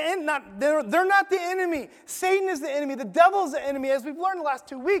 They're not the enemy. Satan is the enemy. The devil is the enemy. As we've learned the last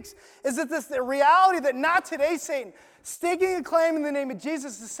 2 weeks, is that the reality that not today, Satan, staking a claim in the name of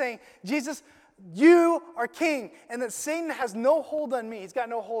Jesus is saying, Jesus, you are king, and that Satan has no hold on me. He's got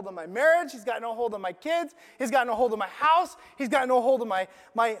no hold on my marriage. He's got no hold on my kids. He's got no hold on my house. He's got no hold on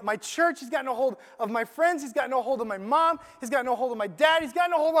my church. He's got no hold of my friends. He's got no hold on my mom. He's got no hold on my dad. He's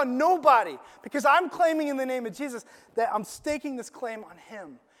got no hold on nobody, because I'm claiming in the name of Jesus that I'm staking this claim on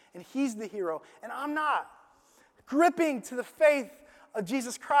him, and he's the hero, and I'm not. Gripping to the faith of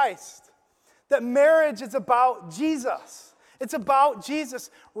Jesus Christ, that marriage is about Jesus. It's about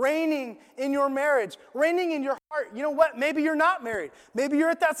Jesus reigning in your marriage, reigning in your heart. You know what? Maybe you're not married. Maybe you're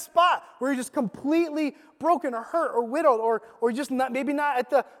at that spot where you're just completely broken or hurt or widowed, or just maybe not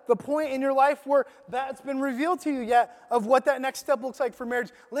at the point in your life where that's been revealed to you yet of what that next step looks like for marriage.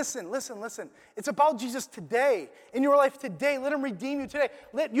 Listen. It's about Jesus today, in your life today. Let him redeem you today.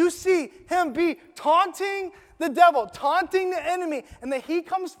 Let you see him be taunting the devil, taunting the enemy, and that he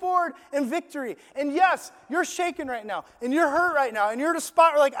comes forward in victory. And yes, you're shaken right now, and you're hurt right now, and you're at a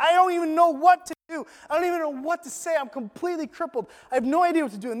spot where like, I don't even know what to do. I don't even know what to say. I'm completely crippled. I have no idea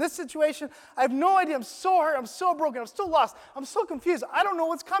what to do in this situation. I have no idea. I'm so hurt. I'm so broken. I'm so lost. I'm so confused. I don't know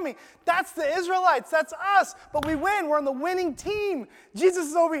what's coming. That's the Israelites. That's us. But we win. We're on the winning team. Jesus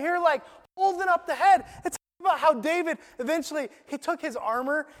is over here like holding up the head. It's about how David eventually, he took his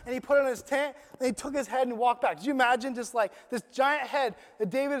armor and he put it on his tent and he took his head and walked back. Could you imagine just like this giant head that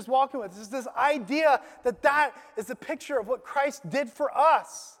David is walking with? It's this idea that is a picture of what Christ did for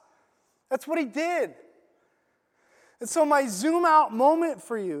us. That's what he did. And so my zoom out moment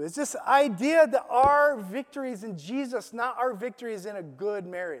for you is this idea that our victory is in Jesus, not our victory is in a good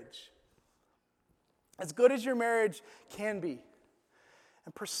marriage. As good as your marriage can be.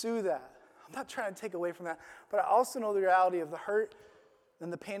 And pursue that. I'm not trying to take away from that, but I also know the reality of the hurt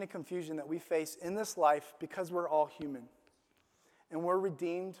and the pain and confusion that we face in this life because we're all human. And we're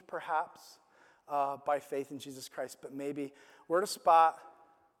redeemed, perhaps, by faith in Jesus Christ, but maybe we're at a spot,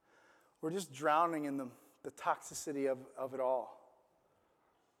 we're just drowning in the toxicity of it all.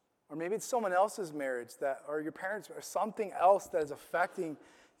 Or maybe it's someone else's marriage, or your parents, or something else that is affecting.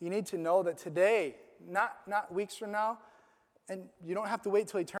 You need to know that today, not weeks from now, and you don't have to wait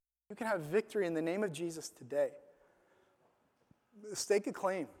till eternity. You can have victory in the name of Jesus today. Stake a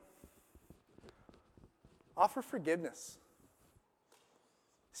claim. Offer forgiveness.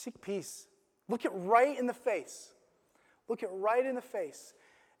 Seek peace. Look it right in the face. Look it right in the face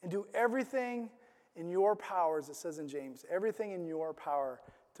and do everything in your power, as it says in James, everything in your power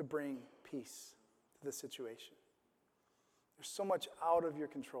to bring peace to the situation. There's so much out of your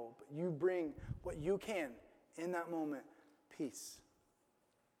control, but you bring what you can in that moment, peace.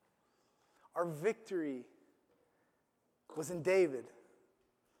 Our victory was in David.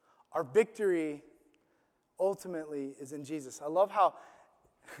 Our victory ultimately is in Jesus. I love how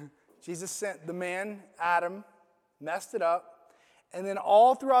Jesus sent the man, Adam, messed it up, and then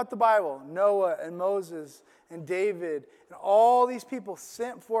all throughout the Bible, Noah and Moses and David and all these people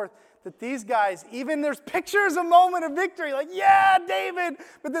sent forth that these guys, even there's pictures of moment of victory, like, yeah, David,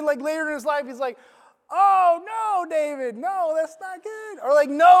 but then like later in his life, he's like, oh, no, David, no, that's not good. Or like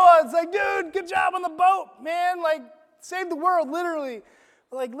Noah, it's like, dude, good job on the boat, man, like, save the world, literally.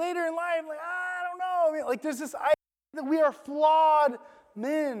 But like later in life, like, I don't know. I mean, like there's this idea that we are flawed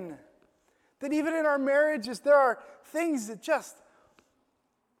men. That even in our marriages, there are things that just,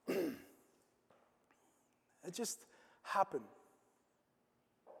 that just happen.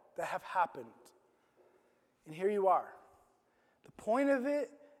 That have happened. And here you are. The point of it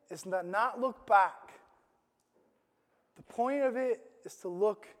is to not look back. The point of it is to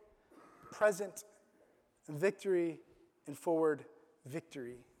look present and victory and forward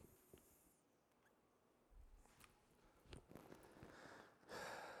victory.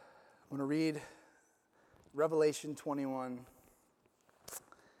 I'm going to read Revelation 21,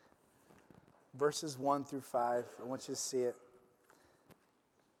 verses 1 through 5. I want you to see it,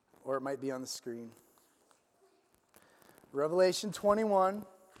 or it might be on the screen. Revelation 21,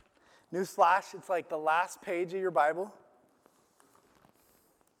 newsflash, it's like the last page of your Bible.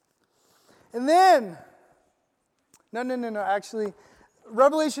 And then, no, actually,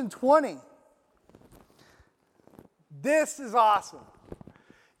 Revelation 20. This is awesome.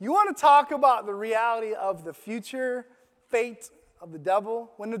 You want to talk about the reality of the future fate of the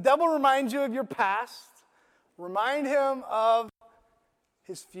devil? When the devil reminds you of your past, remind him of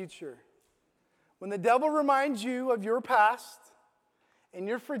his future. When the devil reminds you of your past and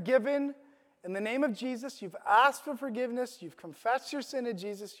you're forgiven in the name of Jesus, you've asked for forgiveness, you've confessed your sin to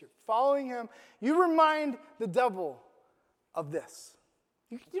Jesus, you're following him, you remind the devil of this.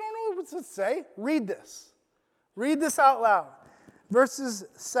 You don't know what to say? Read this. Read this out loud. Verses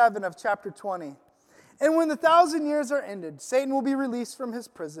 7 of chapter 20. And when the 1,000 years are ended, Satan will be released from his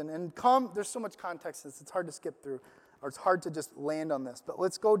prison and come. There's so much context to this, it's hard to skip through, or it's hard to just land on this. But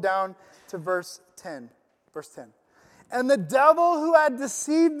let's go down to verse 10. Verse 10. And the devil who had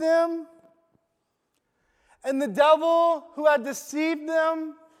deceived them,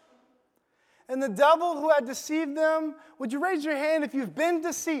 would you raise your hand if you've been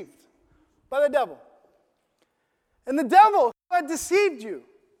deceived by the devil? And the devil who had deceived you.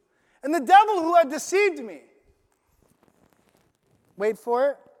 And the devil who had deceived me. Wait for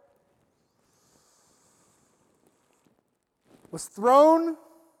it. Was thrown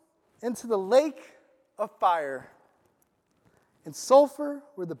into the lake of fire and sulfur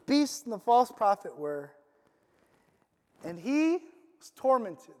where the beast and the false prophet were. And he was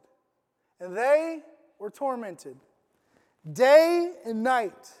tormented. And they were tormented day and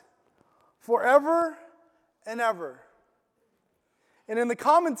night forever and ever. And in the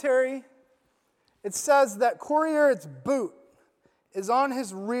commentary, it says that Corieret's boot is on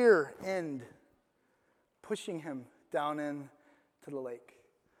his rear end, pushing him down into the lake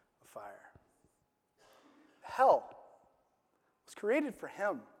of fire. Hell was created for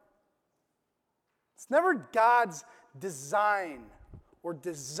him. It's never God's design or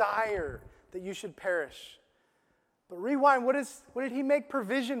desire that you should perish. But rewind, what did he make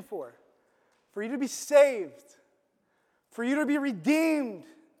provision for? For you to be saved, for you to be redeemed,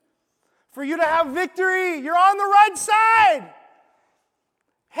 for you to have victory. You're on the right side.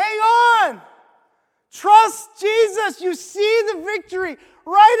 Hang on. Trust Jesus. You see the victory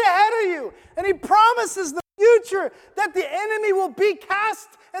right ahead of you. And he promises the future that the enemy will be cast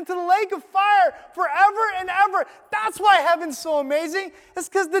into the lake of fire forever and ever. That's why heaven's so amazing. It's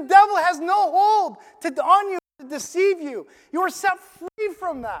because the devil has no hold on you to deceive you. You are set free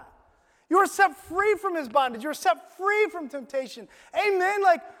from that. You are set free from his bondage. You are set free from temptation. Amen.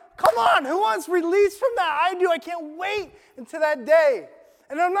 Like, come on, who wants release from that? I do. I can't wait until that day.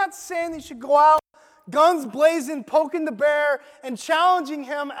 And I'm not saying that you should go out guns blazing, poking the bear, and challenging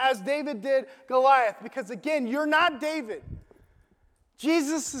him as David did Goliath. Because again, you're not David.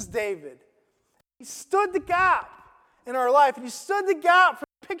 Jesus is David. He stood the gap in our life. And he stood the gap for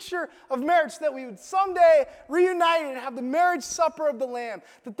the picture of marriage, so that we would someday reunite and have the marriage supper of the Lamb.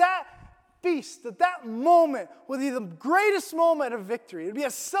 That feast, that moment will be the greatest moment of victory. It would be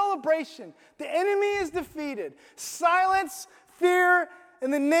a celebration. The enemy is defeated. Silence fear in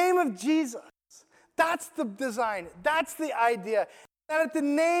the name of Jesus. That's the design. That's the idea. That at the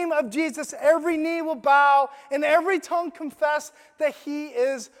name of Jesus, every knee will bow and every tongue confess that he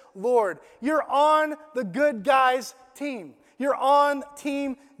is Lord. You're on the good guys team. You're on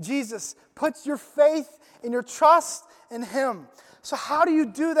Team Jesus. Put your faith and your trust in him. So how do you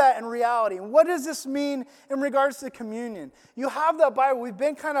do that in reality? And what does this mean in regards to communion? You have that Bible. We've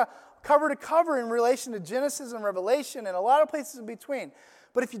been kind of cover to cover in relation to Genesis and Revelation and a lot of places in between.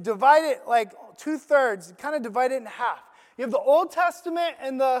 But if you divide it like 2/3, you kind of divide it in half. You have the Old Testament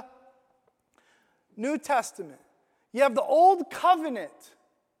and the New Testament. You have the Old Covenant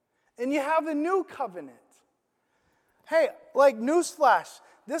and you have the New Covenant. Hey, like newsflash,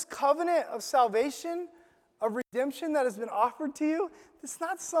 this covenant of salvation, of redemption that has been offered to you, it's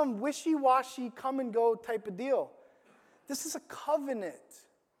not some wishy-washy come and go type of deal. This is a covenant.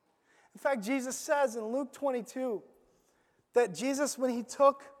 In fact, Jesus says in Luke 22 that Jesus, when he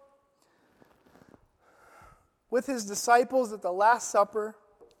took with his disciples at the Last Supper,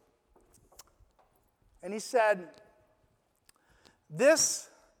 and he said, "This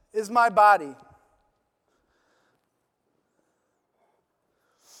is my body."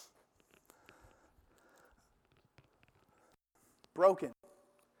 Broken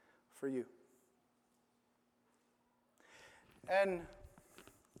for you. And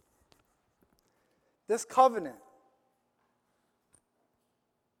this covenant,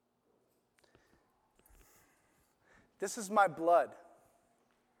 this is my blood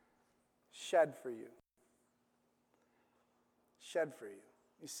shed for you. Shed for you.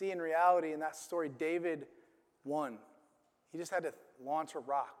 You see, in reality, in that story, David won. He just had to launch a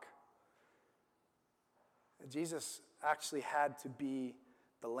rock. Jesus actually had to be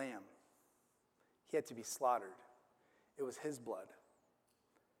the lamb. He had to be slaughtered. It was his blood.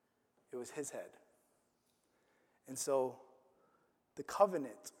 It was his head. And so the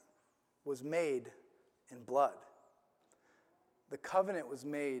covenant was made in blood. The covenant was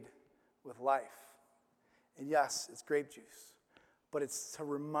made with life. And yes, it's grape juice, but it's to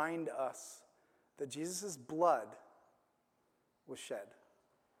remind us that Jesus' blood was shed.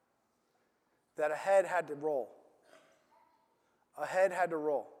 That a head had to roll. A head had to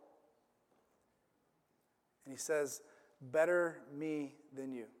roll. And he says, "Better me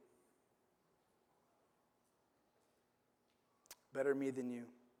than you." Better me than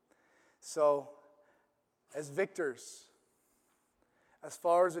you. So, as victors, as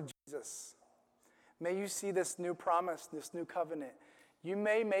followers of Jesus, may you see this new promise, this new covenant. You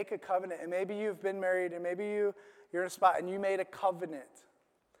may make a covenant, and maybe you've been married, and maybe you're in a spot, and you made a covenant.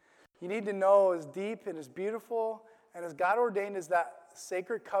 You need to know as deep and as beautiful and as God ordained as that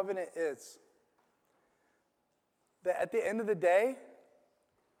sacred covenant is, that at the end of the day,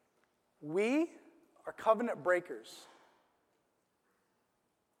 we are covenant breakers.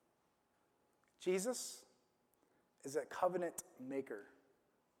 Jesus is a covenant maker.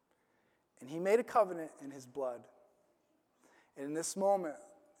 And he made a covenant in his blood. And in this moment,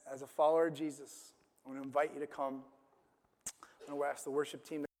 as a follower of Jesus, I want to invite you to come. I'm going to ask the worship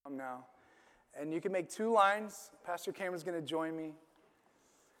team to come now. And you can make 2 lines. Pastor Cameron's going to join me.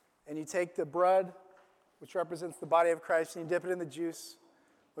 And you take the bread, which represents the body of Christ, and you dip it in the juice,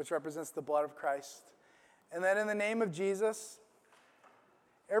 which represents the blood of Christ. And then in the name of Jesus,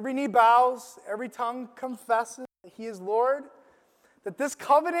 every knee bows, every tongue confesses that he is Lord, that this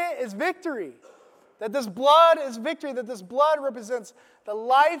covenant is victory, that this blood is victory, that this blood represents the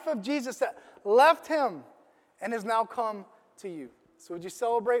life of Jesus that left him and has now come to you. So would you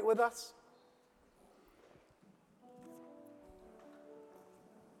celebrate with us?